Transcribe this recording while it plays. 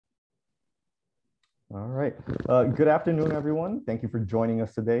All right. Good afternoon, everyone. Thank you for joining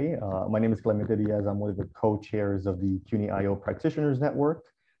us today. My name is Clemente Diaz. I'm one of the co-chairs of the CUNY-IO Practitioners Network.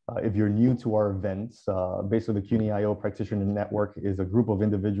 If you're new to our events, basically the CUNY-IO Practitioner Network is a group of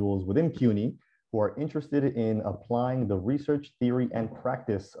individuals within CUNY who are interested in applying the research, theory, and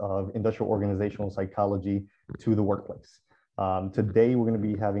practice of industrial organizational psychology to the workplace. Today, we're going to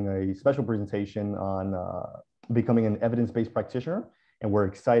be having a special presentation on becoming an evidence-based practitioner. And we're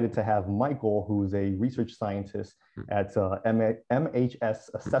excited to have Michael, who's a research scientist at MHS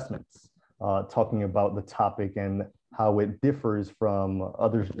Assessments, talking about the topic and how it differs from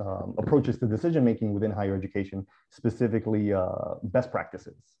other approaches to decision-making within higher education, specifically best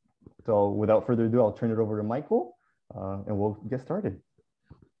practices. So without further ado, I'll turn it over to Michael and we'll get started.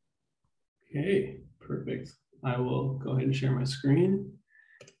 Okay, perfect. I will go ahead and share my screen.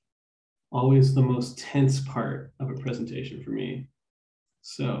 Always the most tense part of a presentation for me.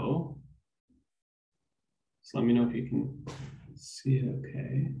 So let me know if you can see it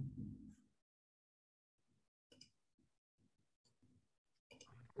okay.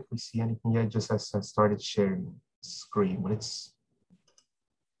 If we see anything yet, just as I started sharing screen, but it's...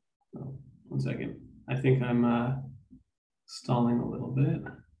 Oh, 1 second. I think I'm stalling a little bit.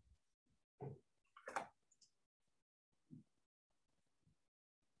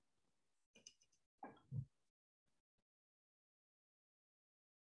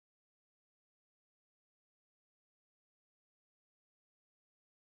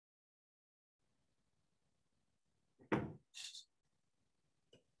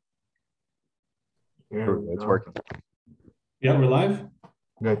 It's working. Yeah, we're live?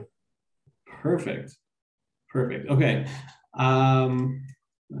 Good. Perfect. Okay. If I'm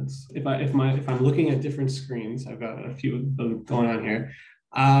looking at different screens, I've got a few of them going on here.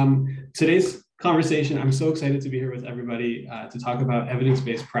 Today's conversation, I'm so excited to be here with everybody to talk about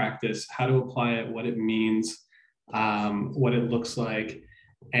evidence-based practice, how to apply it, what it means, what it looks like.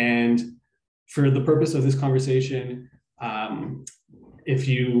 And for the purpose of this conversation, if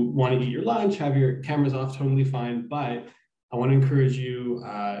you want to eat your lunch, have your cameras off, totally fine. But I want to encourage you,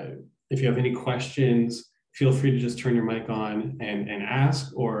 if you have any questions, feel free to just turn your mic on and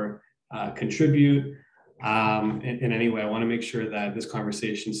ask or contribute in any way. I want to make sure that this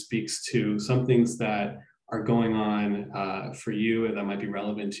conversation speaks to some things that are going on for you and that might be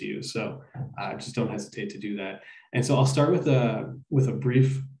relevant to you. So just don't hesitate to do that. And so I'll start with a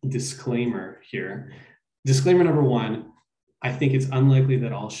brief disclaimer here. Disclaimer number one, I think it's unlikely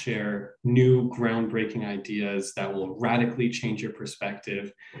that I'll share new groundbreaking ideas that will radically change your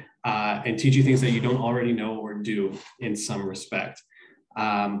perspective and teach you things that you don't already know or do in some respect.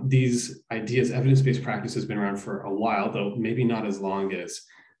 These ideas, evidence-based practice has been around for a while, though maybe not as long as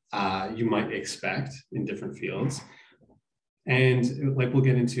you might expect in different fields. And like we'll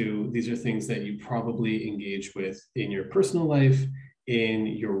get into, these are things that you probably engage with in your personal life, in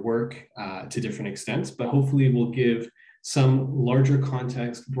your work to different extents, but hopefully we'll give some larger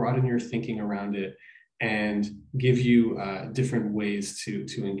context, broaden your thinking around it, and give you different ways to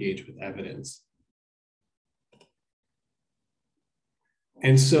engage with evidence.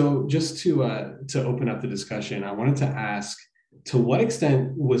 And so just to open up the discussion, I wanted to ask, to what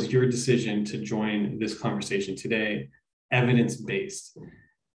extent was your decision to join this conversation today evidence-based?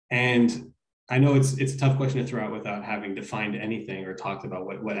 And I know it's a tough question to throw out without having defined anything or talked about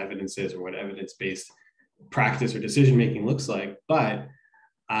what evidence is or what evidence-based practice or decision-making looks like, but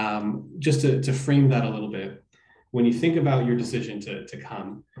just to frame that a little bit, when you think about your decision to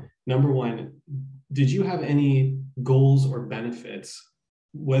come, number one, did you have any goals or benefits,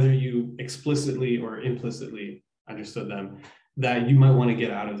 whether you explicitly or implicitly understood them, that you might want to get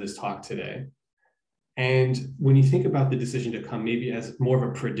out of this talk today? And when you think about the decision to come, maybe as more of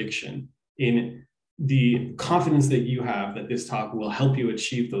a prediction in the confidence that you have that this talk will help you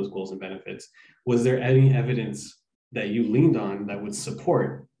achieve those goals and benefits, was there any evidence that you leaned on that would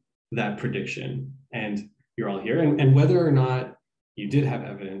support that prediction? And you're all here. And whether or not you did have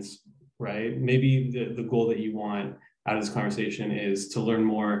evidence, right? Maybe the goal that you want out of this conversation is to learn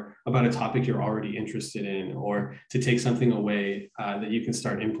more about a topic you're already interested in, or to take something away that you can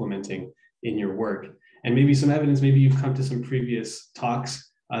start implementing in your work. And maybe some evidence, maybe you've come to some previous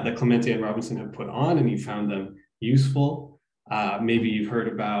talks that Clemente and Robinson have put on and you found them useful. Maybe you've heard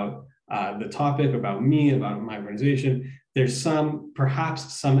about the topic, about me, about my organization. There's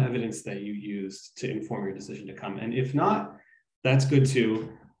perhaps some evidence that you used to inform your decision to come. And if not, that's good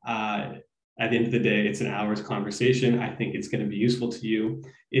too. At the end of the day, it's an hour's conversation. I think it's going to be useful to you.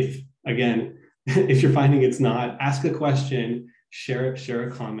 If you're finding it's not, ask a question, share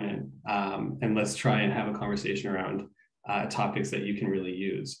a comment, and let's try and have a conversation around topics that you can really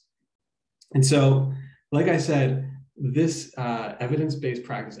use. And so, like I said, this evidence-based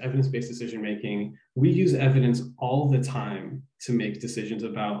practice, evidence-based decision-making, we use evidence all the time to make decisions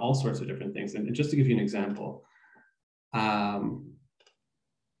about all sorts of different things. And just to give you an example, let's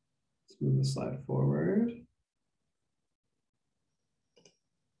move the slide forward.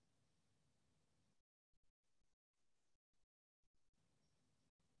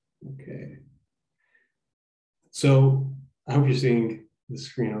 Okay. So I hope you're seeing the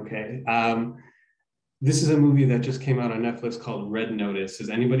screen okay. This is a movie that just came out on Netflix called Red Notice. Has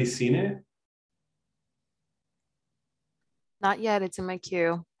anybody seen it? Not yet, it's in my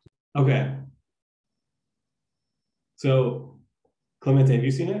queue. Okay. So, Clemente, have you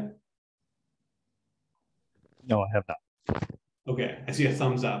seen it? No, I have not. Okay, I see a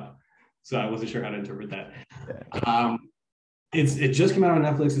thumbs up. So I wasn't sure how to interpret that. It just came out on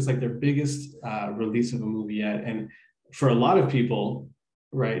Netflix. It's like their biggest release of a movie yet. And for a lot of people,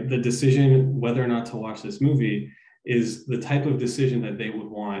 right, the decision whether or not to watch this movie is the type of decision that they would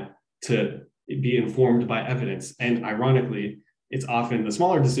want to be informed by evidence. And ironically, it's often the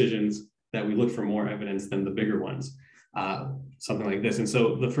smaller decisions that we look for more evidence than the bigger ones, something like this. And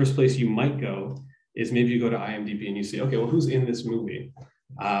so the first place you might go is maybe you go to IMDb and you say, okay, well, who's in this movie?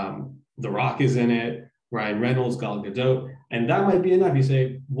 The Rock is in it, Ryan Reynolds, Gal Gadot, and that might be enough. You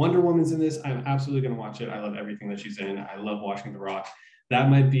say, Wonder Woman's in this, I'm absolutely gonna watch it. I love everything that she's in. I love watching The Rock. That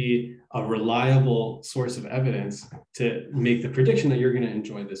might be a reliable source of evidence to make the prediction that you're gonna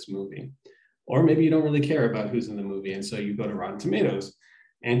enjoy this movie. Or maybe you don't really care about who's in the movie, and so you go to Rotten Tomatoes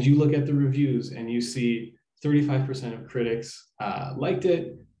and you look at the reviews and you see 35% of critics liked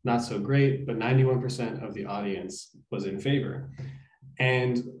it, not so great, but 91% of the audience was in favor.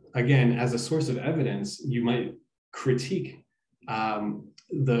 And again, as a source of evidence, you might critique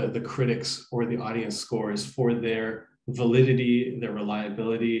the critics or the audience scores for their validity, their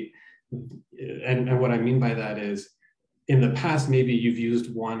reliability. And what I mean by that is, in the past, maybe you've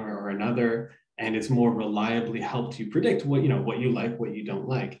used one or another, and it's more reliably helped you predict what you like, what you don't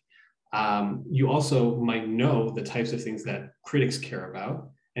like. You also might know the types of things that critics care about,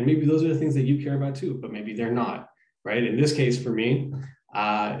 and maybe those are the things that you care about too, but maybe they're not, right? In this case, for me,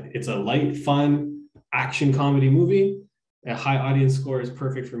 it's a light, fun, action comedy movie. A high audience score is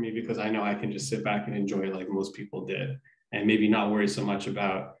perfect for me because I know I can just sit back and enjoy it like most people did, and maybe not worry so much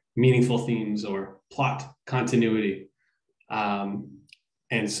about meaningful themes or plot continuity.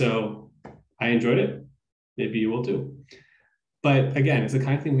 And so I enjoyed it. Maybe you will too. But again, it's the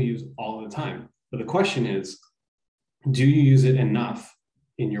kind of thing we use all the time. But the question is, do you use it enough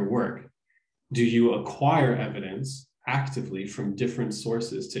in your work? Do you acquire evidence actively from different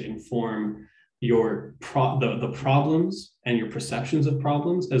sources to inform your the problems and your perceptions of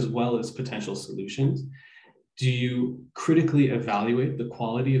problems, as well as potential solutions? Do you critically evaluate the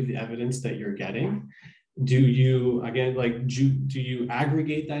quality of the evidence that you're getting? Do you, again, do you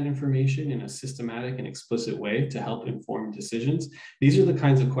aggregate that information in a systematic and explicit way to help inform decisions? These are the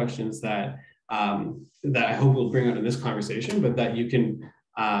kinds of questions that that I hope we'll bring out in this conversation, but that you can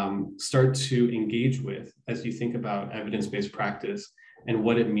start to engage with as you think about evidence-based practice and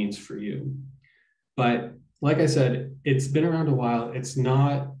what it means for you. But like I said, it's been around a while. It's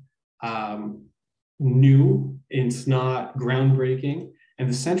not new, it's not groundbreaking. And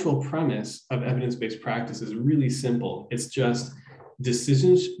the central premise of evidence-based practice is really simple. It's just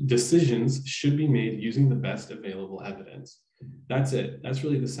decisions should be made using the best available evidence. That's it. That's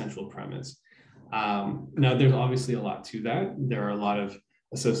really the central premise. Now, there's obviously a lot to that. There are a lot of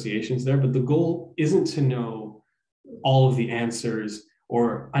associations there, but the goal isn't to know all of the answers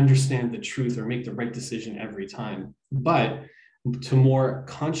or understand the truth or make the right decision every time, but to more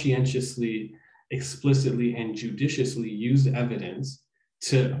conscientiously, explicitly, and judiciously use evidence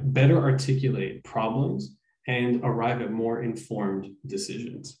to better articulate problems and arrive at more informed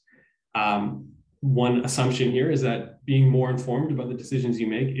decisions. One assumption here is that being more informed about the decisions you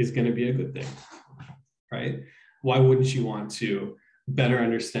make is going to be a good thing, right? Why wouldn't you want to better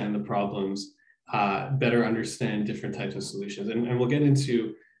understand the problems, better understand different types of solutions? And we'll get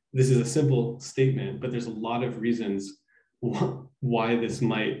into, this is a simple statement, but there's a lot of reasons why this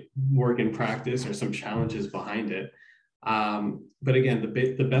might work in practice or some challenges behind it. But again,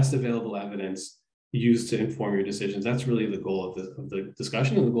 the best available evidence used to inform your decisions, that's really the goal of the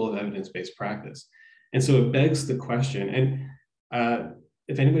discussion and the goal of evidence-based practice. And so it begs the question, and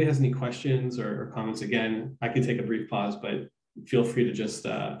if anybody has any questions or comments, again, I can take a brief pause, but feel free to just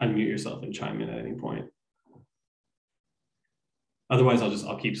unmute yourself and chime in at any point. Otherwise,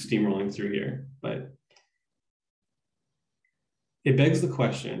 I'll keep steamrolling through here, but it begs the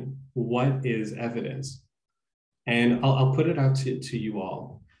question, what is evidence? And I'll put it out to you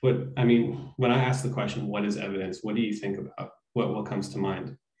all. I mean, when I ask the question, what is evidence? What do you think about? What comes to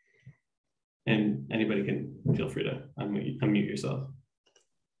mind? And anybody can feel free to unmute yourself.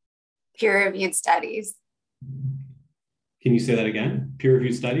 Peer-reviewed studies. Can you say that again?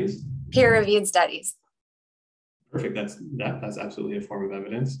 Peer-reviewed studies? Peer-reviewed studies. Perfect. That's absolutely a form of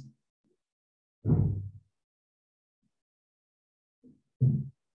evidence.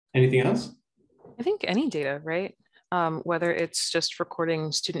 Anything else? I think any data, right? Whether it's just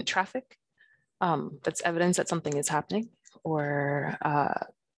recording student traffic, that's evidence that something is happening, or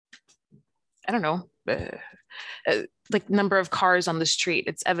I don't know, like number of cars on the street,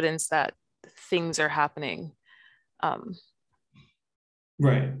 it's evidence that things are happening.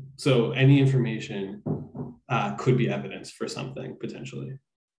 Right. So any information could be evidence for something potentially.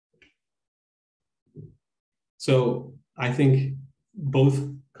 So I think both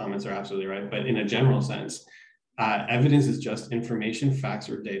comments are absolutely right, but in a general sense, evidence is just information, facts,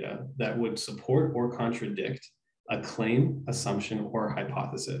 or data that would support or contradict a claim, assumption, or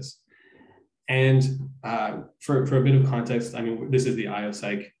hypothesis. And for a bit of context, I mean, this is the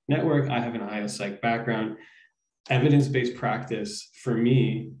IO-Psych network. I have an IO-Psych background. Evidence-based practice, for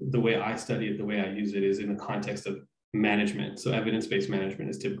me, the way I study it, the way I use it is in the context of management. So evidence-based management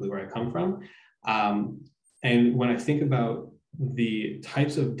is typically where I come from. And when I think about the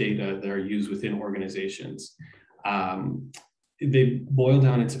types of data that are used within organizations, they boil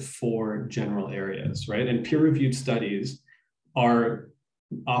down into 4 general areas, right? And peer-reviewed studies are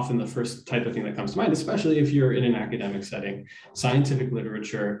often the first type of thing that comes to mind, especially if you're in an academic setting. Scientific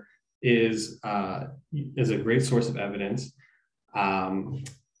literature is a great source of evidence,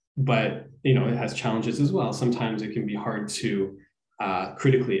 but it has challenges as well. Sometimes it can be hard to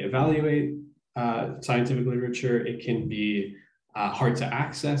critically evaluate scientific literature. It can be hard to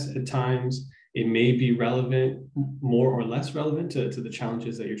access at times. It may be relevant, more or less relevant to the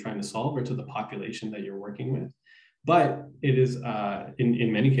challenges that you're trying to solve or to the population that you're working with. But it is,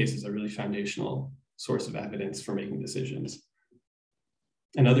 in many cases, a really foundational source of evidence for making decisions.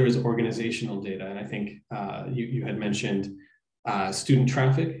 Another is organizational data. And I think you had mentioned student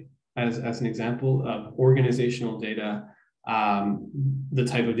traffic as an example of organizational data, the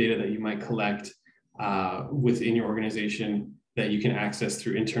type of data that you might collect within your organization that you can access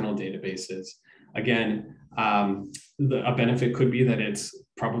through internal databases. Again, a benefit could be that it's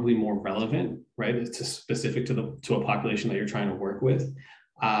probably more relevant, right? It's specific to a population that you're trying to work with.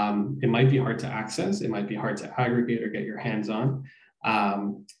 It might be hard to access. It might be hard to aggregate or get your hands on.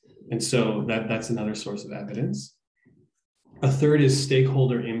 And so that's another source of evidence. A third is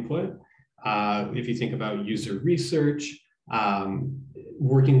stakeholder input. If you think about user research,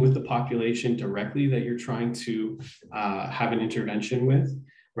 working with the population directly that you're trying to have an intervention with,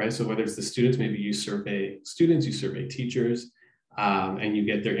 right? So whether it's the students, maybe you survey students, you survey teachers, and you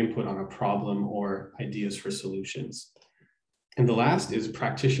get their input on a problem or ideas for solutions. And the last is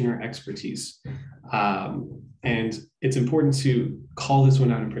practitioner expertise. And it's important to call this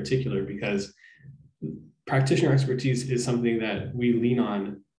one out in particular because practitioner expertise is something that we lean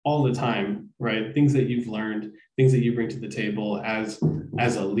on all the time, right? Things that you've learned, things that you bring to the table as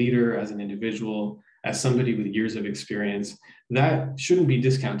a leader, as an individual, as somebody with years of experience, that shouldn't be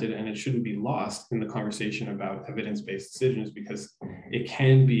discounted and it shouldn't be lost in the conversation about evidence-based decisions because it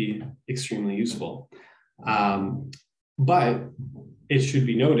can be extremely useful. But it should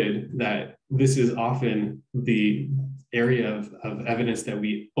be noted that this is often the area of evidence that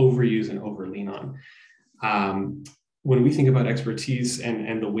we overuse and overlean on. When we think about expertise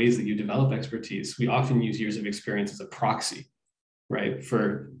and the ways that you develop expertise, we often use years of experience as a proxy, right,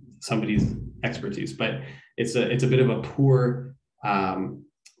 for somebody's expertise. But it's a bit of a poor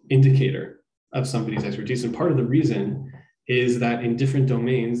indicator of somebody's expertise. And part of the reason is that in different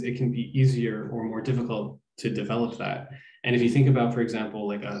domains, it can be easier or more difficult to develop that. And if you think about, for example,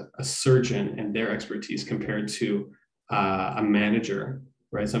 like a surgeon and their expertise compared to a manager,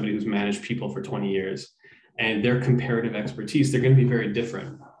 right, somebody who's managed people for 20 years, and their comparative expertise, they're going to be very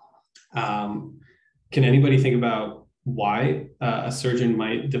different. Can anybody think about why a surgeon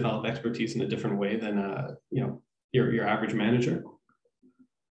might develop expertise in a different way than your average manager?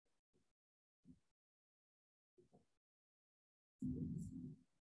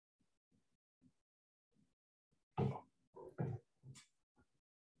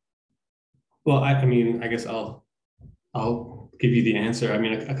 Well, I mean, I guess I'll give you the answer. I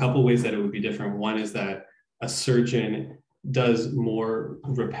mean, a couple ways that it would be different. One is that a surgeon does more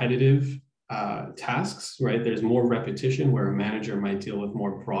repetitive tasks, right? There's more repetition where a manager might deal with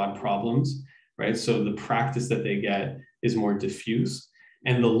more broad problems, right? So the practice that they get is more diffuse.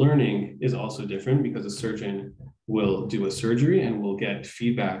 And the learning is also different because a surgeon will do a surgery and will get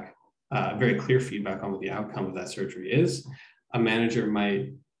feedback, very clear feedback on what the outcome of that surgery is. A manager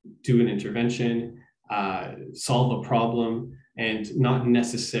might do an intervention, solve a problem, and not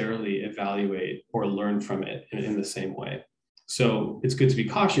necessarily evaluate or learn from it in the same way. So it's good to be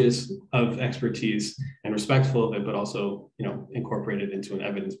cautious of expertise and respectful of it, but also, incorporate it into an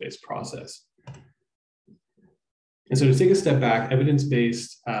evidence-based process. And so to take a step back,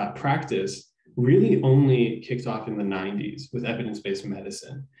 evidence-based practice really only kicked off in the 90s with evidence-based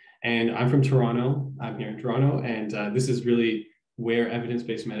medicine. And I'm from Toronto. I'm here in Toronto, and this is really where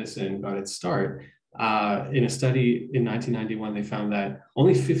evidence-based medicine got its start. In a study in 1991, they found that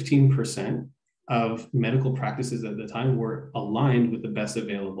only 15% of medical practices at the time were aligned with the best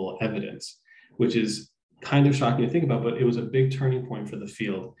available evidence, which is kind of shocking to think about, but it was a big turning point for the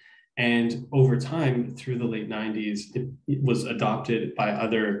field. And over time, through the late 90s, it was adopted by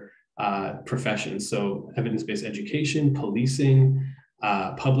other professions. So evidence-based education, policing,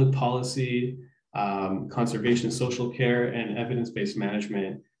 public policy, conservation, social care, and evidence-based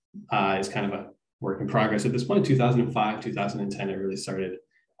management is kind of a work in progress. At this point, 2005, 2010, it really started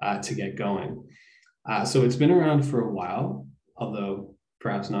to get going. So it's been around for a while, although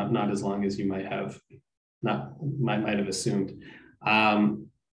perhaps not as long as you might have assumed.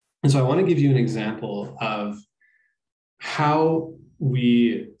 And so I want to give you an example of how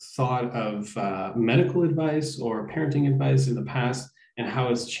we thought of medical advice or parenting advice in the past, and how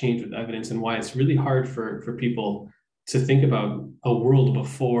it's changed with evidence, and why it's really hard for people to think about a world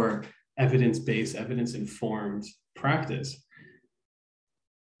before evidence-based, evidence-informed practice.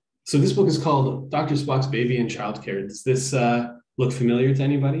 So this book is called Dr. Spock's Baby and Childcare. Does this look familiar to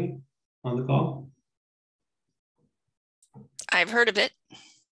anybody on the call? I've heard of it.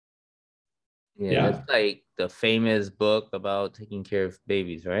 Yeah, it's like the famous book about taking care of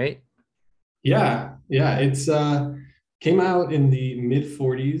babies, right? Yeah, it's came out in the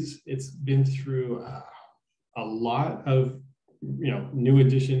mid-40s. It's been through a lot of new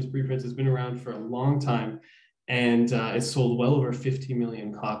editions, preprints. It's been around for a long time, and it's sold well over 50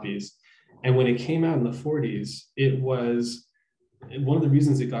 million copies. And when it came out in the 40s, it was one of the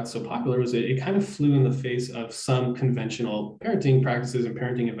reasons it got so popular was it kind of flew in the face of some conventional parenting practices and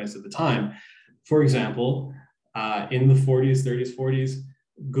parenting advice at the time. For example, in the 40s, 30s, 40s,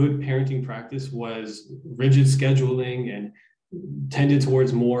 good parenting practice was rigid scheduling and tended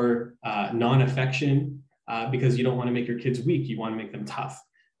towards more non-affection because you don't want to make your kids weak, you want to make them tough,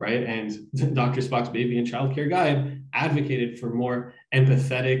 right? And Dr. Spock's Baby and Childcare Guide advocated for more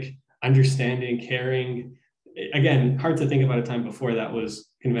empathetic, understanding, caring. Again, hard to think about a time before that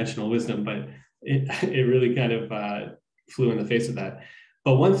was conventional wisdom, but it really kind of flew in the face of that.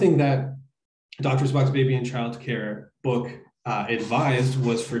 But one thing that Dr. Spock's Baby and Childcare book advised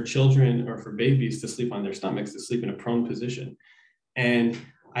was for children or for babies to sleep on their stomachs, to sleep in a prone position. And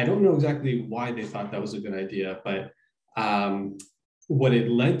I don't know exactly why they thought that was a good idea, but what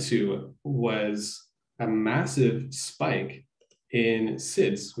it led to was a massive spike in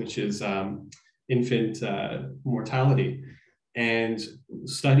SIDS, which is infant mortality. And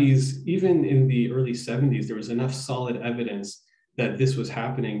studies, even in the early 70s, there was enough solid evidence that this was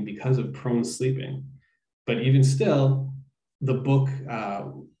happening because of prone sleeping. But even still, the book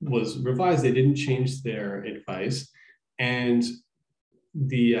was revised. They didn't change their advice. And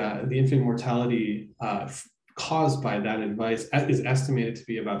the infant mortality caused by that advice is estimated to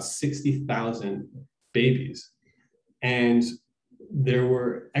be about 60,000 babies. And there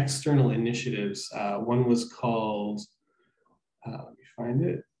were external initiatives. One was called, let me find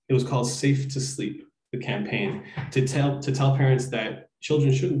it. It was called Safe to Sleep, the campaign, to tell parents that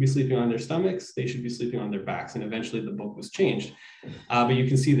children shouldn't be sleeping on their stomachs, they should be sleeping on their backs. And eventually the book was changed. But you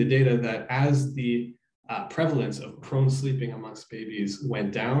can see the data that as the prevalence of prone sleeping amongst babies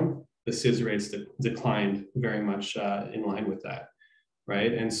went down, the SIDS rates declined very much in line with that,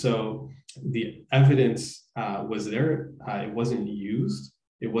 right? And so the evidence was there, it wasn't used,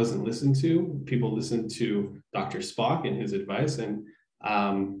 it wasn't listened to. People listened to Dr. Spock and his advice, and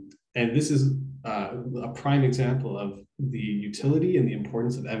this is a prime example of the utility and the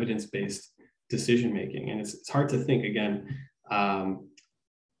importance of evidence-based decision-making. And it's hard to think, again,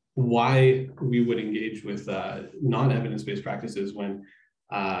 why we would engage with non-evidence-based practices when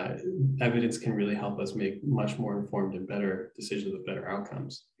evidence can really help us make much more informed and better decisions with better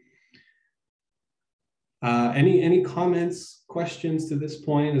outcomes. Any comments, questions to this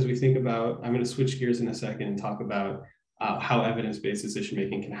point as we think about, I'm going to switch gears in a second and talk about how evidence-based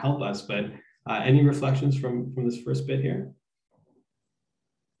decision-making can help us, but any reflections from this first bit here?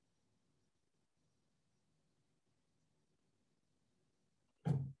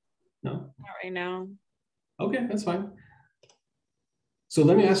 No? Not right now. Okay, that's fine. So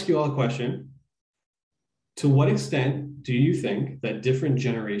let me ask you all a question. To what extent do you think that different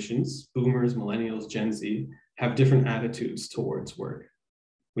generations, boomers, millennials, Gen Z, have different attitudes towards work?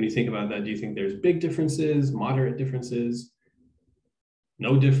 When you think about that, do you think there's big differences, moderate differences,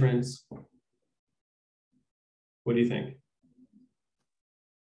 no difference? What do you think?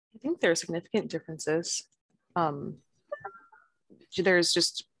 I think there are significant differences. There's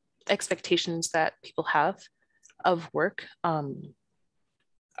just expectations that people have of work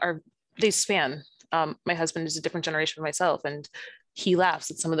they span. My husband is a different generation from myself, and he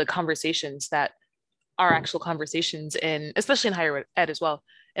laughs at some of the conversations that are actual conversations in, especially in higher ed as well,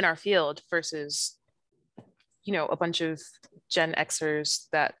 in our field versus, a bunch of Gen Xers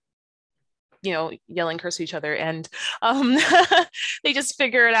that, yelling curse at each other, and they just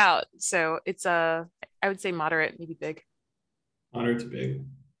figure it out. So it's I would say moderate, maybe big. Moderate to big.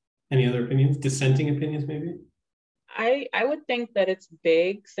 Any other opinions? Dissenting opinions, maybe? I would think that it's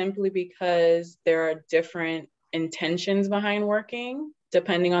big simply because there are different intentions behind working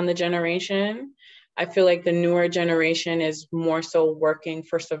depending on the generation. I feel like the newer generation is more so working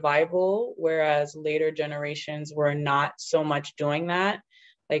for survival, whereas later generations were not so much doing that.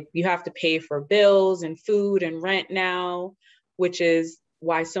 Like, you have to pay for bills and food and rent now, which is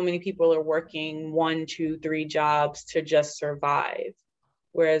why so many people are working 1, 2, 3 jobs to just survive.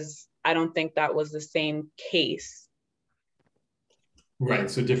 Whereas I don't think that was the same case.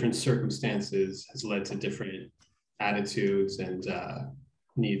 Right, so different circumstances has led to different attitudes and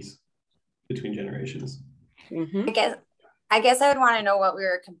needs between generations. Mm-hmm. I guess I would want to know what we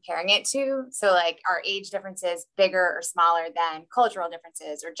were comparing it to. So like, are age differences bigger or smaller than cultural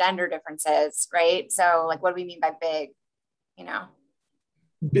differences or gender differences, right? So like, what do we mean by big,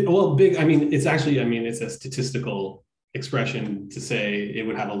 Well, big, it's a statistical expression to say it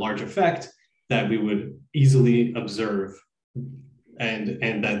would have a large effect that we would easily observe,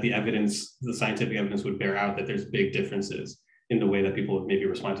 and that the scientific evidence would bear out that there's big differences in the way that people would maybe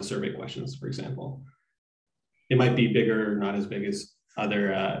respond to survey questions, for example. It might be bigger, not as big as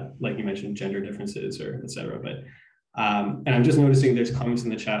other, like you mentioned, gender differences or et cetera. But, and I'm just noticing there's comments in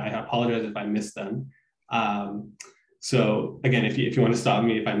the chat. I apologize if I missed them. So again, if you want to stop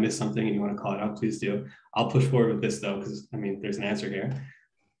me, if I miss something and you want to call it out, please do. I'll push forward with this though, because there's an answer here.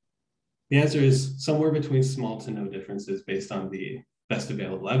 The answer is somewhere between small to no differences based on the best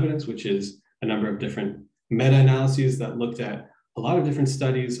available evidence, which is a number of different meta-analyses that looked at a lot of different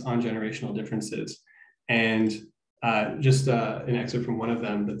studies on generational differences. And just an excerpt from one of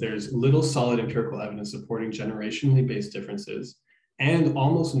them, that there's little solid empirical evidence supporting generationally based differences and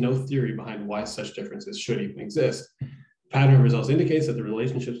almost no theory behind why such differences should even exist. Pattern of results indicates that the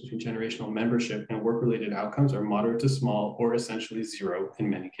relationships between generational membership and work-related outcomes are moderate to small or essentially zero in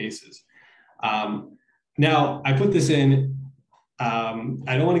many cases. Now, I put this in, I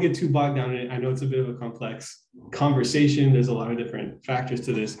don't want to get too bogged down in it. I know it's a bit of a complex conversation. There's a lot of different factors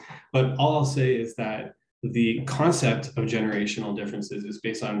to this, but all I'll say is that the concept of generational differences is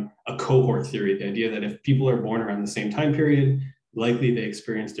based on a cohort theory, the idea that if people are born around the same time period, likely they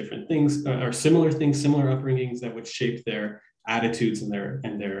experience different things or similar things, similar upbringings that would shape their attitudes and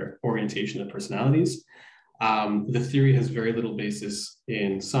their orientation and personalities. The theory has very little basis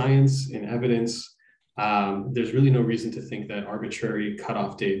in science, in evidence. There's really no reason to think that arbitrary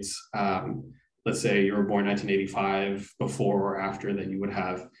cutoff dates, let's say you were born 1985, before or after, that you would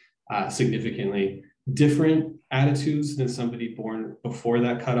have significantly different attitudes than somebody born before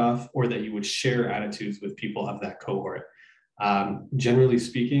that cutoff, or that you would share attitudes with people of that cohort. Generally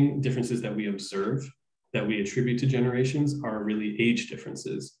speaking, differences that we observe, that we attribute to generations, are really age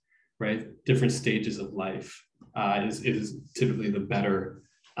differences, right? Different stages of life is typically the better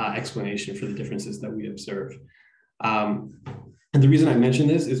explanation for the differences that we observe. And the reason I mention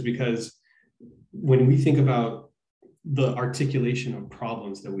this is because when we think about the articulation of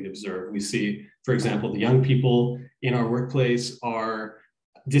problems that we observe, we see, for example, the young people in our workplace are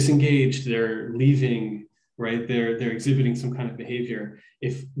disengaged, they're leaving, right? They're exhibiting some kind of behavior.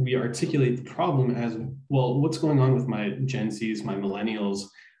 If we articulate the problem as, well, what's going on with my Gen Zs, my millennials?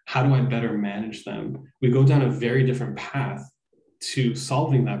 How do I better manage them? We go down a very different path to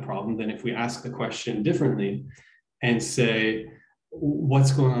solving that problem than if we ask the question differently and say,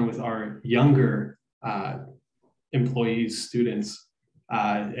 what's going on with our younger employees, students,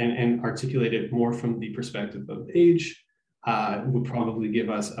 and articulate it more from the perspective of age, would probably give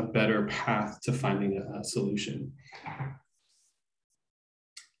us a better path to finding a solution.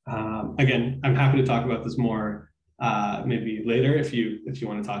 Again, I'm happy to talk about this more maybe later if you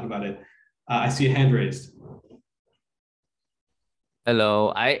want to talk about it. I see a hand raised.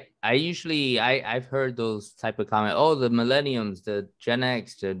 Hello. I I've heard those type of comments. Oh, the millenniums, the Gen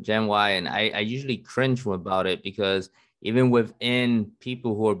X, the Gen Y, and I usually cringe about it, because even within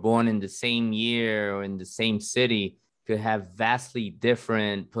people who are born in the same year or in the same city could have vastly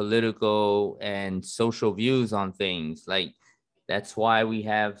different political and social views on things. Like, that's why we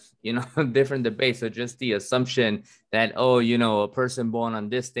have, different debates. So just the assumption that, oh, a person born on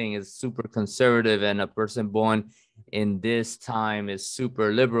this thing is super conservative and a person born in this time is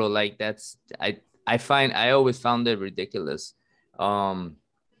super liberal. Like, I always found it ridiculous.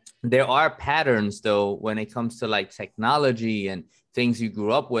 There are patterns though when it comes to like technology and things you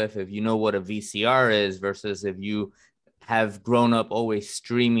grew up with. If you know what a VCR is versus if you have grown up always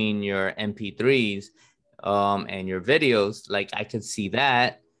streaming your MP3s and your videos, like I could see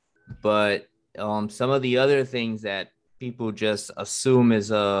that. But some of the other things that people just assume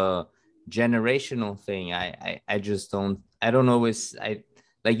is a generational thing, I just don't always,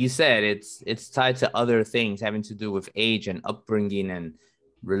 like you said, it's tied to other things having to do with age and upbringing and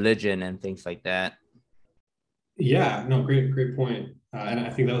religion and things like that. Yeah, no, great point. And I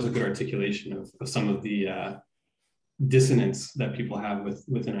think that was a good articulation of some of the dissonance that people have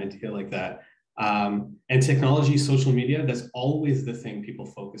with an idea like that. And technology, social media, that's always the thing people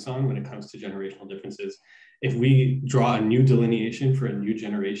focus on when it comes to generational differences. If we draw a new delineation for a new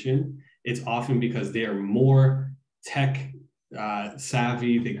generation, it's often because they are more tech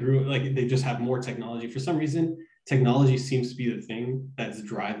savvy. They just have more technology. For some reason, technology seems to be the thing that's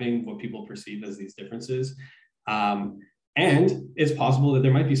driving what people perceive as these differences. And it's possible that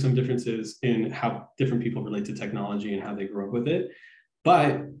there might be some differences in how different people relate to technology and how they grew up with it.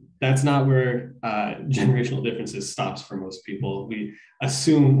 But that's not where generational differences stops for most people. We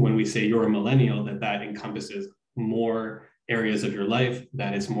assume when we say you're a millennial that encompasses more areas of your life,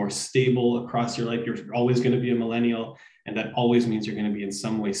 that is more stable across your life. You're always going to be a millennial, and that always means you're going to be in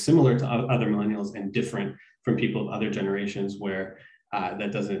some way similar to other millennials and different from people of other generations, where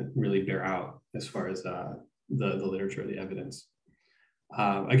that doesn't really bear out as far as the literature, the evidence.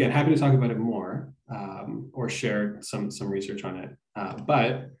 Again, happy to talk about it more or share some research on it.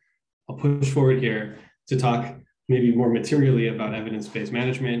 But I'll push forward here to talk maybe more materially about evidence-based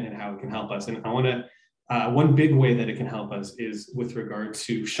management and how it can help us. And I want to, one big way that it can help us is with regard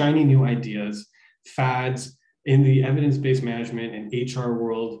to shiny new ideas, fads. In the evidence-based management and HR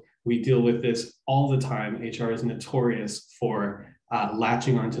world, we deal with this all the time. HR is notorious for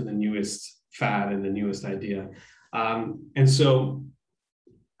latching onto the newest fad and the newest idea. And so,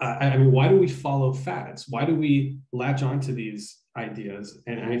 I mean, why do we follow fads? Why do we latch onto these ideas?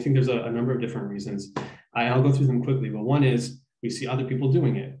 And I think there's a number of different reasons. I'll go through them quickly, but one is we see other people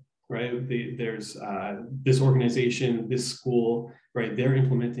doing it, right? There's this organization, this school, right? They're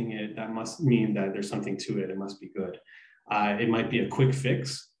implementing it. That must mean that there's something to it. It must be good. It might be a quick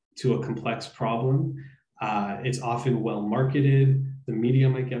fix to a complex problem. It's often well marketed. The media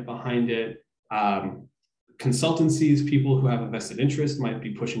might get behind it. Consultancies, people who have a vested interest might be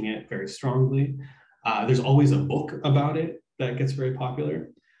pushing it very strongly. There's always a book about it that gets very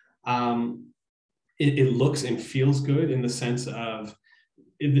popular. It looks and feels good in the sense of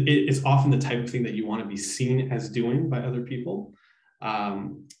it's often the type of thing that you want to be seen as doing by other people.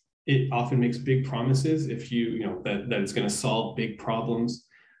 It often makes big promises if that it's going to solve big problems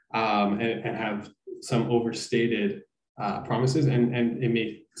and have some overstated promises, and it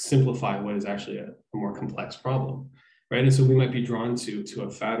may simplify what is actually a more complex problem, right? And so we might be drawn to a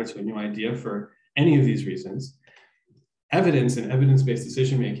fad or to a new idea for any of these reasons. Evidence and evidence-based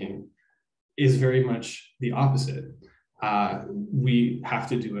decision-making is very much the opposite. We have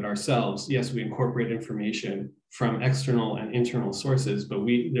to do it ourselves. Yes, we incorporate information from external and internal sources, but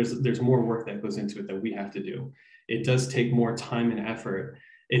there's more work that goes into it that we have to do. It does take more time and effort.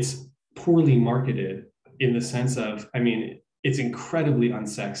 It's poorly marketed in the sense of, I mean, it's incredibly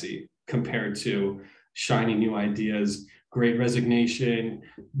unsexy compared to shiny new ideas, Great Resignation,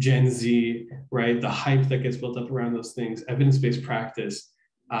 Gen Z, right? The hype that gets built up around those things. Evidence-based practice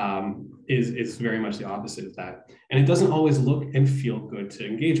is very much the opposite of that. And it doesn't always look and feel good to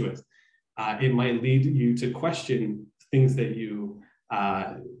engage with. It might lead you to question things that you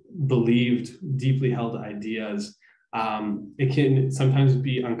believed, deeply held ideas. It can sometimes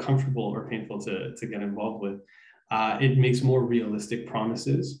be uncomfortable or painful to get involved with. It makes more realistic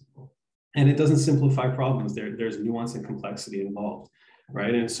promises, and it doesn't simplify problems. There's nuance and complexity involved,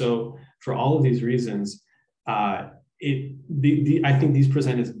 right? And so for all of these reasons, I think these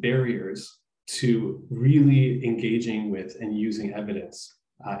present as barriers to really engaging with and using evidence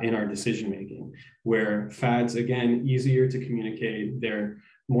in our decision-making, where fads, again, easier to communicate, they're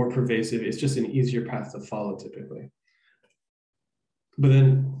more pervasive. It's just an easier path to follow typically. But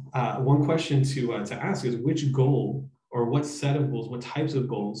then one question to ask is, which goal or what set of goals, what types of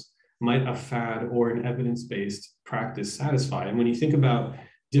goals might a fad or an evidence-based practice satisfy? And when you think about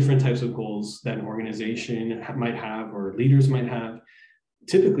different types of goals that an organization might have or leaders might have,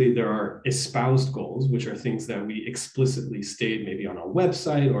 typically there are espoused goals, which are things that we explicitly state maybe on a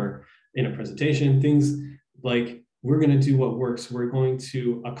website or in a presentation, things like, we're going to do what works. We're going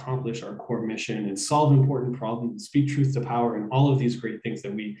to accomplish our core mission and solve important problems, speak truth to power, and all of these great things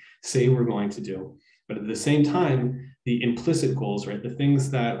that we say we're going to do. But at the same time, the implicit goals, right, the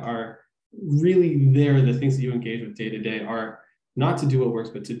things that are really there, the things that you engage with day to day, are not to do what works,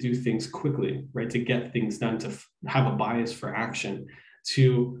 but to do things quickly, right, to get things done, to have a bias for action,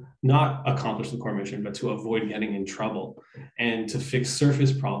 to not accomplish the core mission, but to avoid getting in trouble, and to fix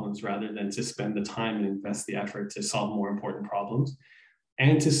surface problems rather than to spend the time and invest the effort to solve more important problems,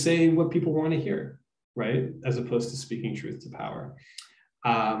 and to say what people want to hear, right, as opposed to speaking truth to power.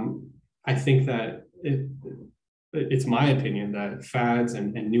 I think that it's my opinion that fads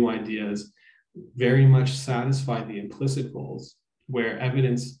and new ideas very much satisfy the implicit goals, where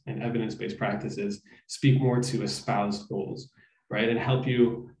evidence and evidence-based practices speak more to espoused goals, right, and help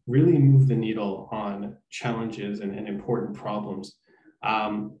you really move the needle on challenges and important problems.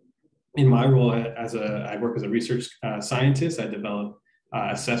 In my role I work as a research scientist. I develop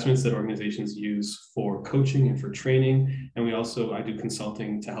assessments that organizations use for coaching and for training. And I do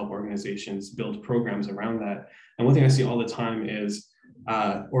consulting to help organizations build programs around that. And one thing I see all the time is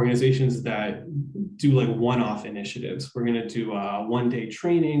organizations that do like one-off initiatives. We're going to do a one-day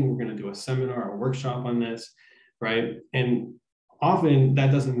training. We're going to do a seminar or workshop on this, right? And often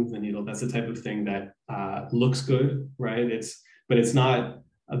that doesn't move the needle. That's the type of thing that looks good, right? But it's not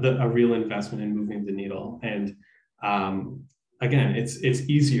a real investment in moving the needle. And again, it's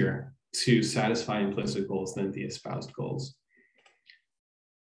easier to satisfy implicit goals than the espoused goals.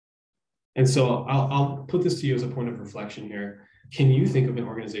 And so I'll put this to you as a point of reflection here. Can you think of an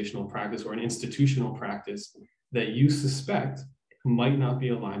organizational practice or an institutional practice that you suspect might not be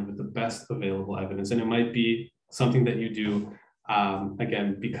aligned with the best available evidence? And it might be something that you do,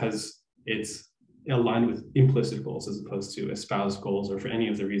 again, because it's aligned with implicit goals as opposed to espoused goals, or for any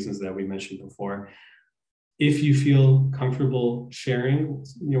of the reasons that we mentioned before. If you feel comfortable sharing,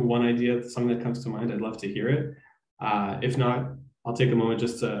 one idea, something that comes to mind, I'd love to hear it. If not, I'll take a moment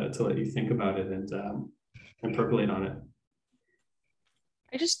just to let you think about it and percolate on it.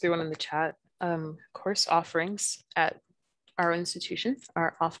 I just threw one in the chat. Course offerings at our institutions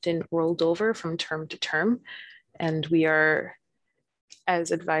are often rolled over from term to term, and we are,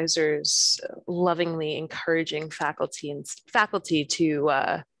 as advisors, lovingly encouraging faculty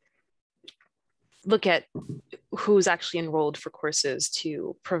to look at who's actually enrolled for courses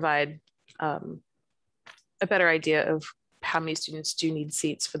to provide a better idea of how many students do need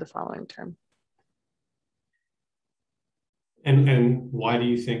seats for the following term. And why do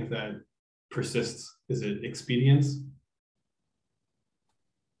you think that persists? Is it expedience?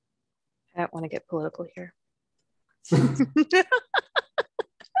 I don't want to get political here.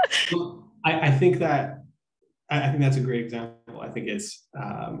 Well, I think that's a great example. I think it's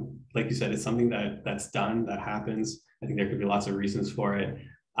like you said, it's something that's done, that happens. I think there could be lots of reasons for it.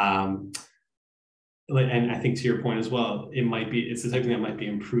 And I think to your point as well, it's the type of thing that might be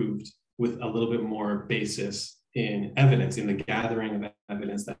improved with a little bit more basis in evidence, in the gathering of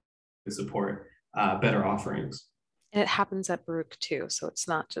evidence that could support better offerings. And it happens at Baruch too, so it's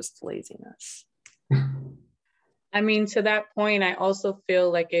not just laziness. I mean, to that point, I also feel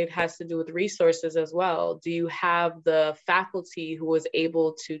like it has to do with resources as well. Do you have the faculty who is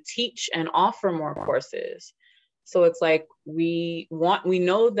able to teach and offer more courses? So it's like we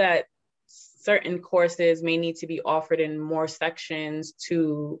know that certain courses may need to be offered in more sections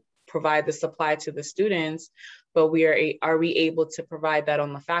to provide the supply to the students, but are we able to provide that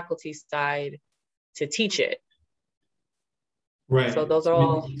on the faculty side to teach it? Right. So those are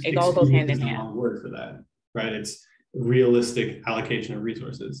all, it all goes hand in hand. Wrong word for that, right? It's realistic allocation of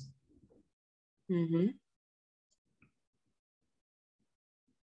resources. Mm-hmm.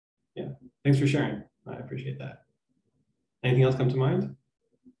 Yeah, thanks for sharing. I appreciate that. Anything else come to mind?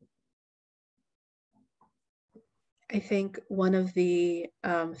 I think one of the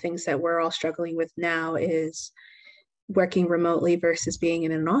things that we're all struggling with now is working remotely versus being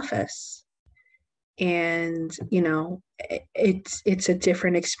in an office. And, it's a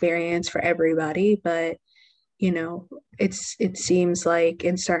different experience for everybody, but, it seems like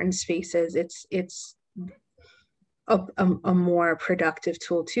in certain spaces, it's a more productive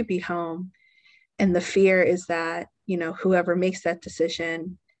tool to be home. And the fear is that, whoever makes that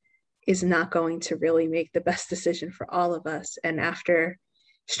decision is not going to really make the best decision for all of us. And after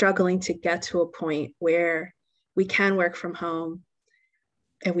struggling to get to a point where we can work from home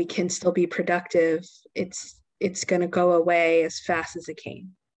and we can still be productive, it's going to go away as fast as it came.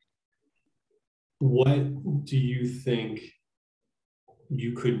 What do you think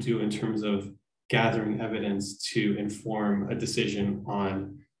you could do in terms of gathering evidence to inform a decision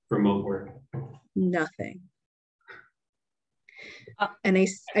on remote work? Nothing. And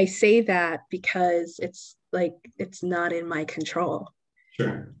I say that because it's like, it's not in my control.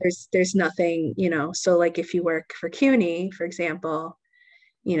 Sure. There's nothing, you know, so like if you work for CUNY, for example,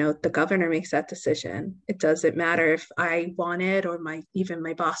 you know, the governor makes that decision. It doesn't matter if I want it or even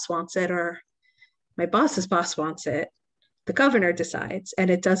my boss wants it or my boss's boss wants it. The governor decides, and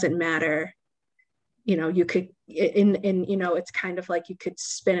it doesn't matter. You know, you could, you know, it's kind of like you could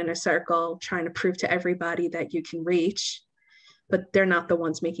spin in a circle trying to prove to everybody that you can reach, but they're not the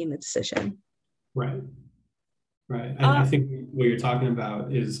ones making the decision. Right. Right. I think what you're talking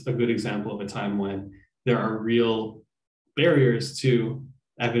about is a good example of a time when there are real barriers to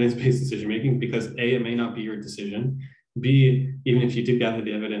evidence-based decision-making because A, it may not be your decision. B, even if you did gather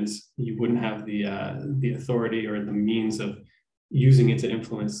the evidence, you wouldn't have the authority or the means of using it to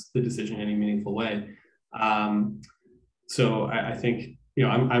influence the decision in any meaningful way. So I think, you know,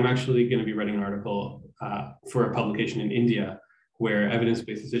 I'm actually going to be writing an article for a publication in India where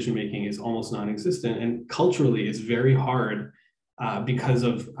evidence-based decision-making is almost non-existent. And culturally, it's very hard because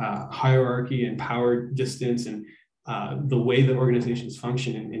of hierarchy and power distance and the way that organizations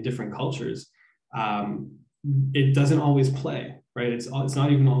function in different cultures. It doesn't always play, right? It's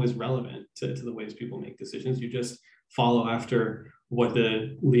not even always relevant to the ways people make decisions. You just follow after what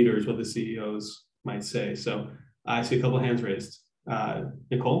the leaders, what the CEOs might say. So I see a couple of hands raised.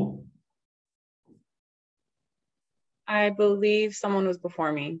 Nicole? I believe someone was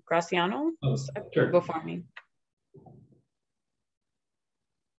before me. Graciano? Oh, sure. Before me.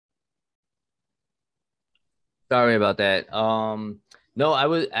 Sorry about that. No, I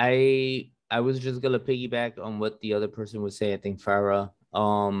was just gonna piggyback on what the other person would say. I think Farah,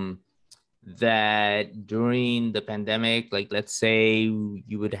 that during the pandemic, like let's say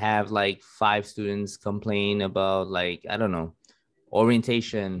you would have like 5 students complain about like, I don't know,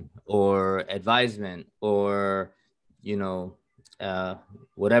 orientation or advisement or, you know,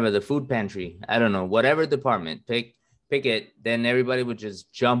 whatever, the food pantry, I don't know, whatever department, pick it, then everybody would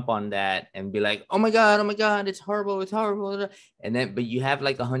just jump on that and be like, oh my God, it's horrible. And then, but you have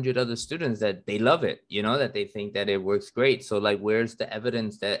like 100 other students that they love it, you know, that they think that it works great. So like, where's the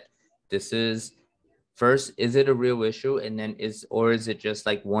evidence that this is, first, is it a real issue? And then is it just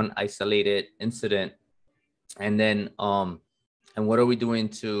like one isolated incident? And then, and what are we doing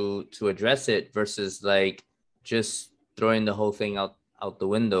to address it versus like just throwing the whole thing out the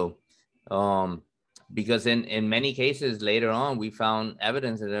window? Because in many cases later on, we found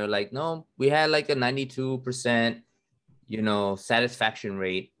evidence that they're like, no, we had like a 92%, you know, satisfaction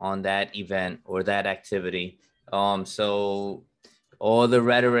rate on that event or that activity. So all the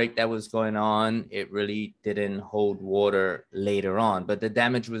rhetoric that was going on, it really didn't hold water later on, but the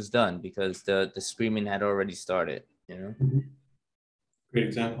damage was done because the screaming had already started, you know? Mm-hmm. Great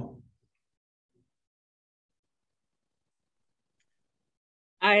example.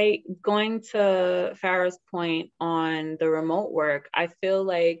 Going to Farah's point on the remote work, I feel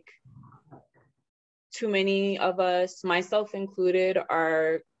like too many of us, myself included,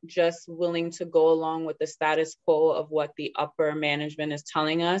 are just willing to go along with the status quo of what the upper management is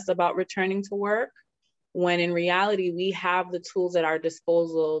telling us about returning to work, when in reality, we have the tools at our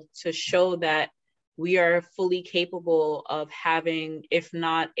disposal to show that we are fully capable of having, if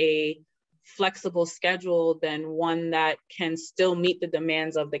not a flexible schedule, then one that can still meet the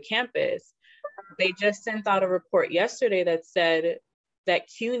demands of the campus. They just sent out a report yesterday that said that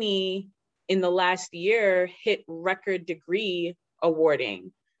CUNY in the last year hit record degree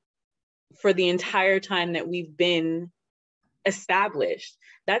awarding for the entire time that we've been established.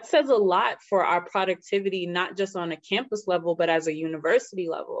 That says a lot for our productivity, not just on a campus level, but as a university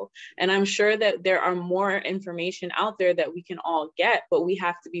level. And I'm sure that there are more information out there that we can all get, but we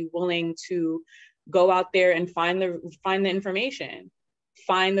have to be willing to go out there and find the information,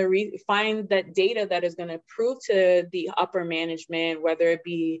 find that data that is going to prove to the upper management, whether it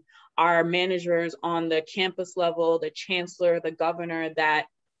be our managers on the campus level, the chancellor, the governor, that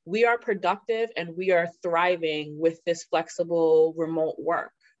we are productive and we are thriving with this flexible remote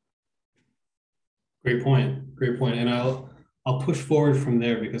work. Great point. And I'll push forward from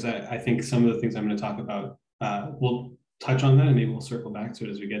there because I think some of the things I'm going to talk about, we'll touch on that and maybe we'll circle back to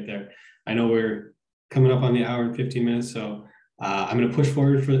it as we get there. I know we're coming up on the hour and 15 minutes, so I'm going to push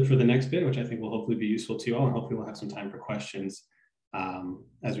forward for the next bit, which I think will hopefully be useful to you all, and hopefully we'll have some time for questions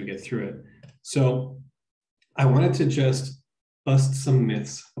as we get through it. So I wanted to just bust some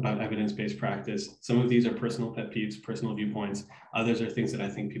myths about evidence-based practice. Some of these are personal pet peeves, personal viewpoints. Others are things that I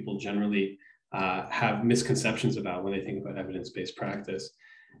think people generally have misconceptions about when they think about evidence-based practice.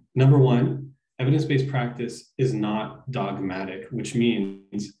 Number one, evidence-based practice is not dogmatic, which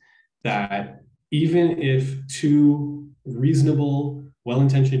means that even if two reasonable,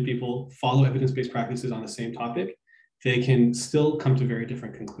 well-intentioned people follow evidence-based practices on the same topic, they can still come to very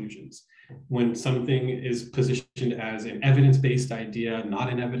different conclusions. When something is positioned as an evidence-based idea,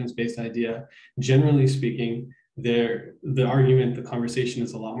 not an evidence-based idea, generally speaking, the argument, the conversation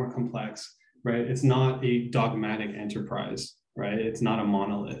is a lot more complex, right? It's not a dogmatic enterprise, right? It's not a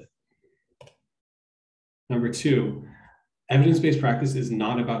monolith. Number two, evidence-based practice is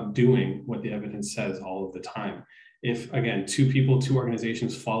not about doing what the evidence says all of the time. If, again, two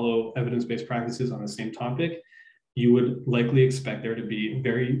organizations follow evidence-based practices on the same topic, you would likely expect there to be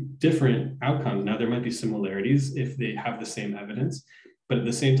very different outcomes. Now, there might be similarities if they have the same evidence, but at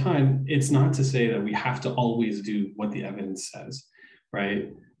the same time, it's not to say that we have to always do what the evidence says,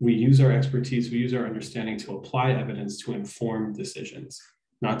 right? We use our expertise, we use our understanding to apply evidence to inform decisions,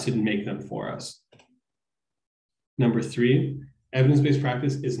 not to make them for us. Number three, evidence-based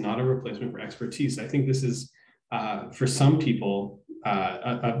practice is not a replacement for expertise. I think this is, for some people,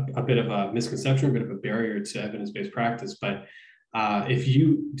 a bit of a misconception, a bit of a barrier to evidence-based practice. But if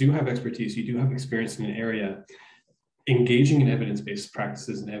you do have expertise, you do have experience in an area, engaging in evidence-based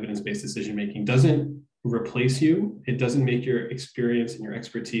practices and evidence-based decision-making doesn't replace you. It doesn't make your experience and your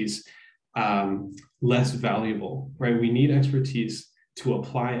expertise less valuable, right? We need expertise to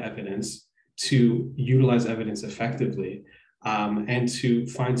apply evidence, to utilize evidence effectively, and to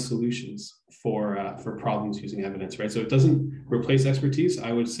find solutions for problems using evidence, right? So it doesn't replace expertise.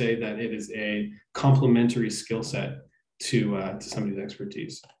 I would say that it is a complementary skill set to somebody's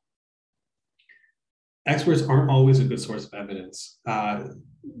expertise. Experts aren't always a good source of evidence.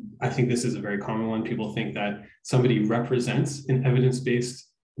 I think this is a very common one. People think that somebody represents an evidence-based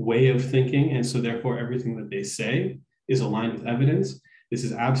way of thinking, and so therefore everything that they say is aligned with evidence. This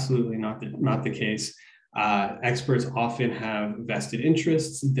is absolutely not the case. Experts often have vested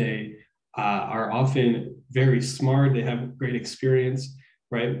interests. They are often very smart. They have great experience,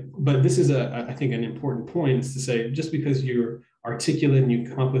 right? But this is, I think, an important point, is to say, just because you're articulate and you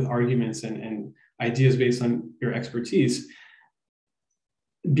come up with arguments and ideas based on your expertise,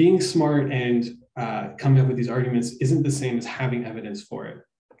 being smart and coming up with these arguments isn't the same as having evidence for it.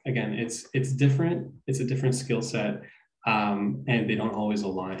 Again, it's different. It's a different skill set, and they don't always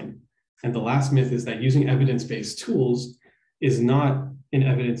align. And the last myth is that using evidence-based tools is not an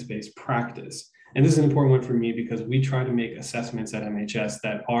evidence-based practice. And this is an important one for me because we try to make assessments at MHS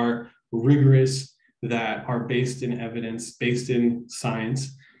that are rigorous, that are based in evidence, based in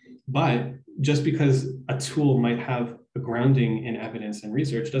science. But just because a tool might have a grounding in evidence and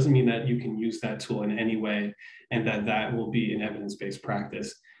research doesn't mean that you can use that tool in any way and that will be an evidence-based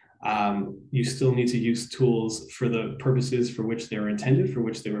practice. You still need to use tools for the purposes for which they were intended, for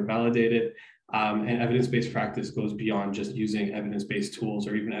which they were validated. And evidence-based practice goes beyond just using evidence-based tools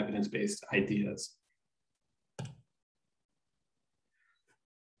or even evidence-based ideas.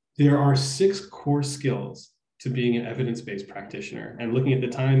 There are 6 core skills to being an evidence-based practitioner. And looking at the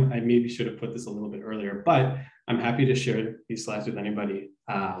time, I maybe should have put this a little bit earlier, but I'm happy to share these slides with anybody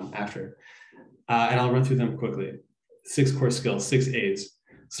after. And I'll run through them quickly. 6 core skills, 6 A's.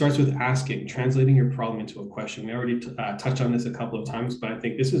 Starts with asking, translating your problem into a question. We already touched on this a couple of times, but I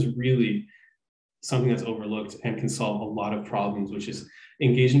think this is really something that's overlooked and can solve a lot of problems, which is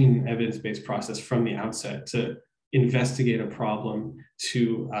engaging in an evidence-based process from the outset to investigate a problem,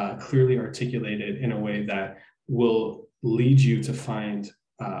 to clearly articulate it in a way that will lead you to find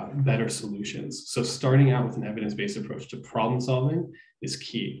better solutions. So starting out with an evidence-based approach to problem solving is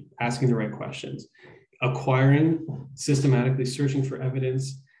key, asking the right questions. Acquiring, systematically searching for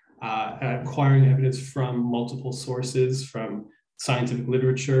evidence, acquiring evidence from multiple sources, from scientific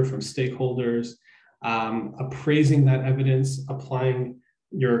literature, from stakeholders, appraising that evidence, applying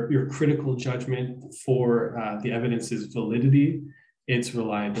your critical judgment for the evidence's validity, its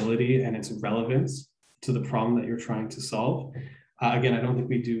reliability, and its relevance to the problem that you're trying to solve. Again, I don't think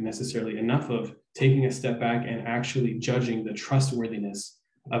we do necessarily enough of taking a step back and actually judging the trustworthiness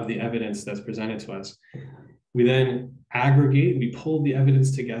of the evidence that's presented to us. We then aggregate, we pull the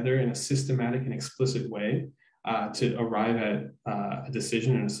evidence together in a systematic and explicit way to arrive at a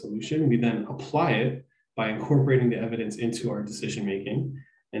decision and a solution. We then apply it by incorporating the evidence into our decision making.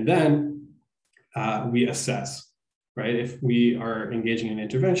 And then we assess. right? If we are engaging in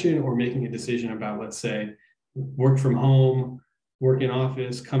intervention or making a decision about, let's say, work from home, work in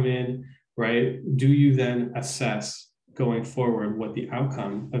office, come in, right? Do you then assess going forward what the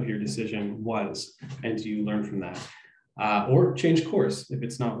outcome of your decision was? And do you learn from that? Or change course if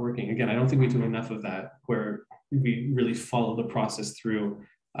it's not working? Again, I don't think we do enough of that where we really follow the process through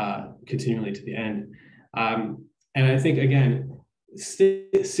continually to the end. And I think, again,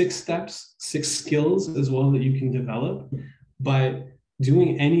 6 steps, 6 skills as well that you can develop, but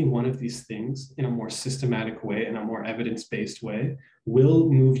doing any one of these things in a more systematic way, in a more evidence-based way, will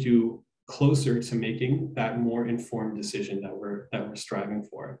move you closer to making that more informed decision that we're striving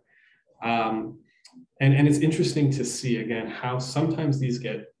for. And it's interesting to see, again, how sometimes these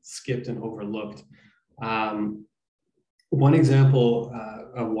get skipped and overlooked. One example,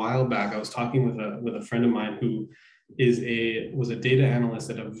 a while back, I was talking with a friend of mine who was a data analyst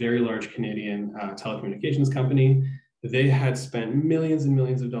at a very large Canadian telecommunications company. They had spent millions and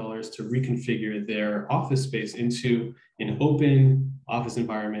millions of dollars to reconfigure their office space into an open office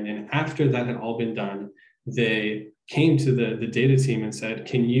environment. And after that had all been done, they came to the data team and said,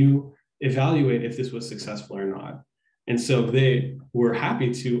 can you evaluate if this was successful or not? And so they were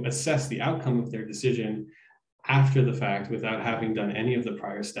happy to assess the outcome of their decision after the fact without having done any of the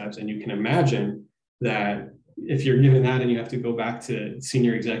prior steps. And you can imagine that if you're given that and you have to go back to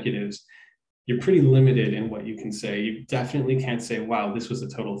senior executives, you're pretty limited in what you can say. You definitely can't say, wow, this was a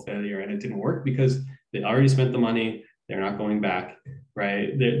total failure and it didn't work, because they already spent the money, they're not going back,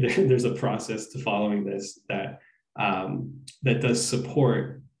 right? There's a process to following this that does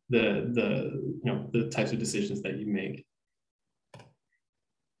support the types of decisions that you make.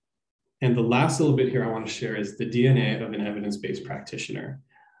 And the last little bit here I want to share is the DNA of an evidence-based practitioner.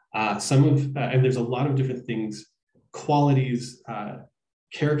 And there's a lot of different things, qualities,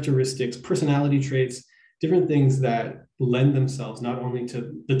 characteristics, personality traits, different things that lend themselves not only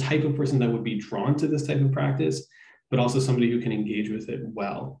to the type of person that would be drawn to this type of practice, but also somebody who can engage with it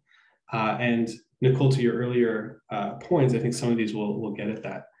well. And Nicole, to your earlier points, I think some of these will get at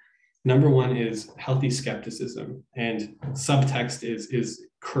that. Number one is healthy skepticism, and subtext is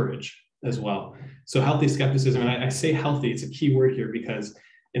courage as well. So healthy skepticism, and I say healthy, it's a key word here, because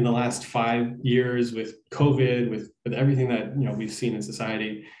in the last 5 years with COVID, with everything that we've seen in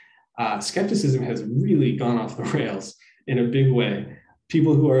society, skepticism has really gone off the rails in a big way.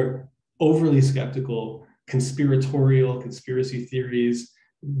 People who are overly skeptical, conspiratorial, conspiracy theories,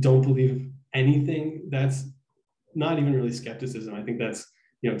 don't believe anything. That's not even really skepticism. I think that's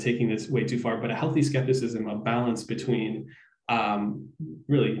taking this way too far. But a healthy skepticism, a balance between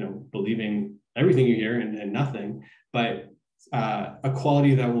really believing everything you hear and nothing, but a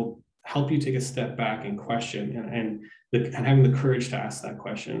quality that will help you take a step back and question, and having the courage to ask that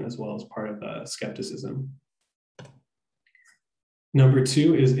question as well as part of the skepticism. Number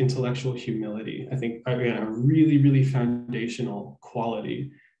two is intellectual humility. I think, again, a really, really foundational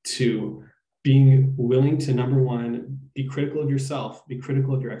quality to being willing to, number one, be critical of yourself, be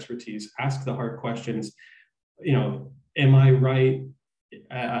critical of your expertise, ask the hard questions. Am I right?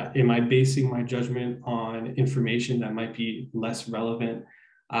 Am I basing my judgment on information that might be less relevant?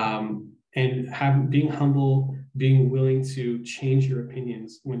 And being humble, being willing to change your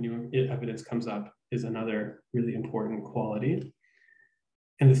opinions when new evidence comes up is another really important quality.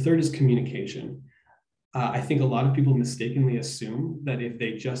 And the third is communication. I think a lot of people mistakenly assume that if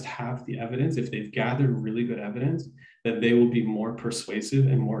they just have the evidence, if they've gathered really good evidence, that they will be more persuasive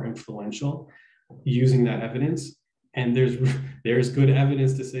and more influential using that evidence. And there's good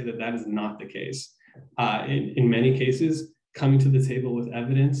evidence to say that that is not the case. In many cases, coming to the table with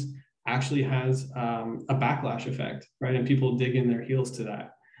evidence actually has a backlash effect, right? And people dig in their heels to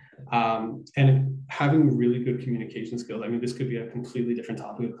that. And having really good communication skills, I mean, this could be a completely different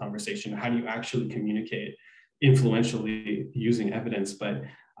topic of conversation. How do you actually communicate influentially using evidence? But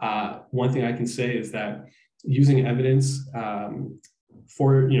one thing I can say is that using evidence and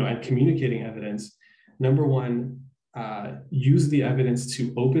communicating evidence, number one, use the evidence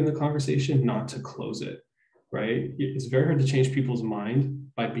to open the conversation, not to close it, right? It's very hard to change people's mind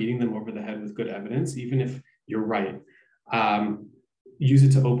by beating them over the head with good evidence, even if you're right. Use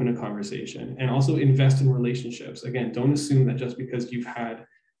it to open a conversation, and also invest in relationships. Again, don't assume that just because you have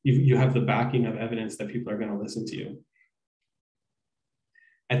the backing of evidence that people are going to listen to you.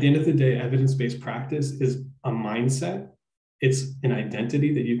 At the end of the day, evidence-based practice is a mindset. It's an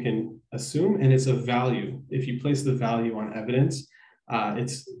identity that you can assume, and it's a value. If you place the value on evidence,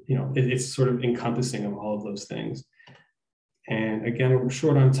 it's sort of encompassing of all of those things. And again, we're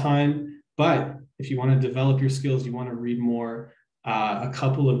short on time, but if you want to develop your skills, you want to read more, A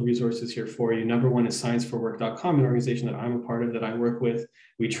couple of resources here for you. Number one is ScienceForWork.com, an organization that I'm a part of that I work with.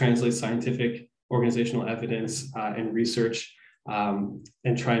 We translate scientific organizational evidence and research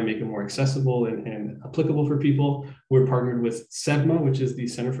and try and make it more accessible and applicable for people. We're partnered with SEVMA, which is the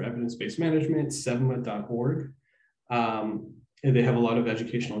Center for Evidence-Based Management, sevma.org. And they have a lot of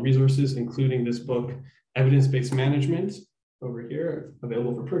educational resources, including this book, Evidence-Based Management, over here,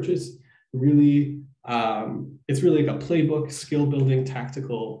 available for purchase. Really, it's really like a playbook, skill building,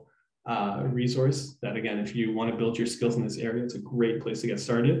 tactical resource that, again, if you want to build your skills in this area, it's a great place to get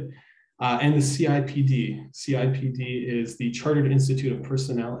started. And the CIPD. CIPD is the Chartered Institute of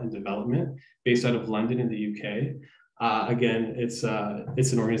Personnel and Development, based out of London in the UK. Again, it's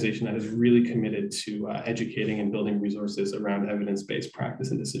an organization that is really committed to educating and building resources around evidence-based practice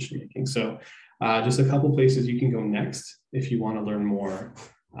and decision-making. So just a couple places you can go next if you want to learn more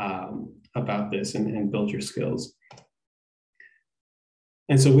about this and build your skills.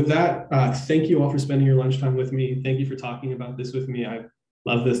 And so with that, thank you all for spending your lunchtime with me. Thank you for talking about this with me. I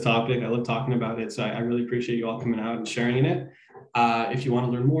love this topic. I love talking about it. So I really appreciate you all coming out and sharing in it. If you want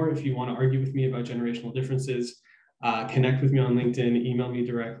to learn more, if you want to argue with me about generational differences, connect with me on LinkedIn, email me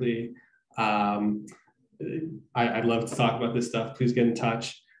directly. I'd love to talk about this stuff. Please get in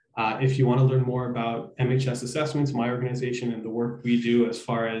touch. If you want to learn more about MHS Assessments, my organization, and the work we do as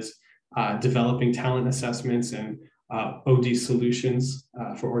far as developing talent assessments and OD solutions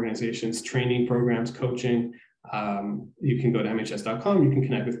for organizations, training programs, coaching, you can go to MHS.com. You can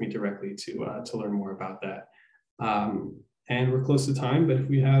connect with me directly to learn more about that. And we're close to time, but if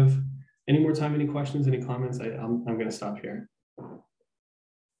we have any more time, any questions, any comments, I'm going to stop here.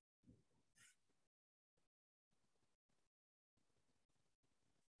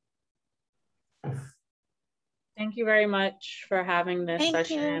 Thank you very much for having this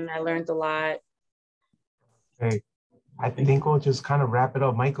session. I learned a lot. Hey, I think we'll just kind of wrap it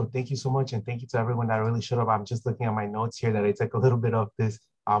up. Michael, thank you so much. And thank you to everyone that really showed up. I'm just looking at my notes here that I took a little bit of this,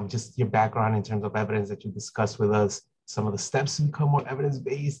 just your background in terms of evidence that you discussed with us, some of the steps to become more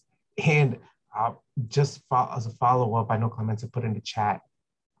evidence-based. And just as a follow-up, I know Clementa put in the chat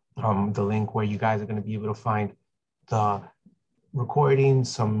the link where you guys are going to be able to find the recording,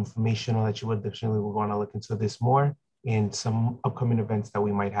 some information that you would definitely want to look into this more, and some upcoming events that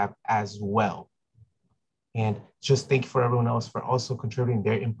we might have as well. And just thank you for everyone else for also contributing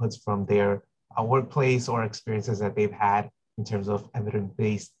their inputs from their workplace or experiences that they've had in terms of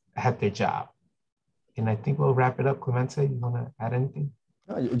evidence-based at their job. And I think we'll wrap it up. Clementa, you want to add anything?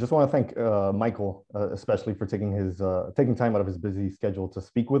 I just want to thank Michael, especially for taking time out of his busy schedule to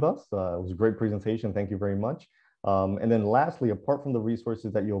speak with us. It was a great presentation. Thank you very much. And then lastly, apart from the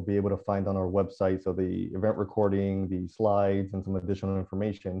resources that you'll be able to find on our website, so the event recording, the slides, and some additional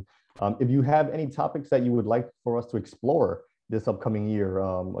information, if you have any topics that you would like for us to explore this upcoming year,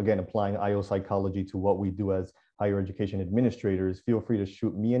 again, applying IO psychology to what we do as higher education administrators, feel free to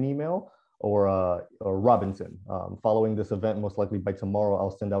shoot me an email or Robinson. Following this event, most likely by tomorrow,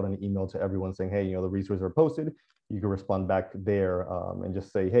 I'll send out an email to everyone saying, hey, the resources are posted. You can respond back there and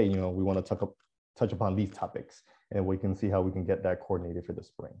just say, hey, we want to touch upon these topics, and we can see how we can get that coordinated for the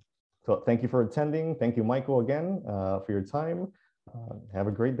spring. So thank you for attending. Thank you, Michael, again, for your time. Have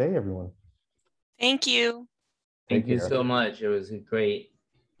a great day, everyone. Thank you. Thank you so much. It was a great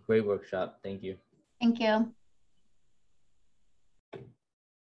workshop. Thank you. Thank you.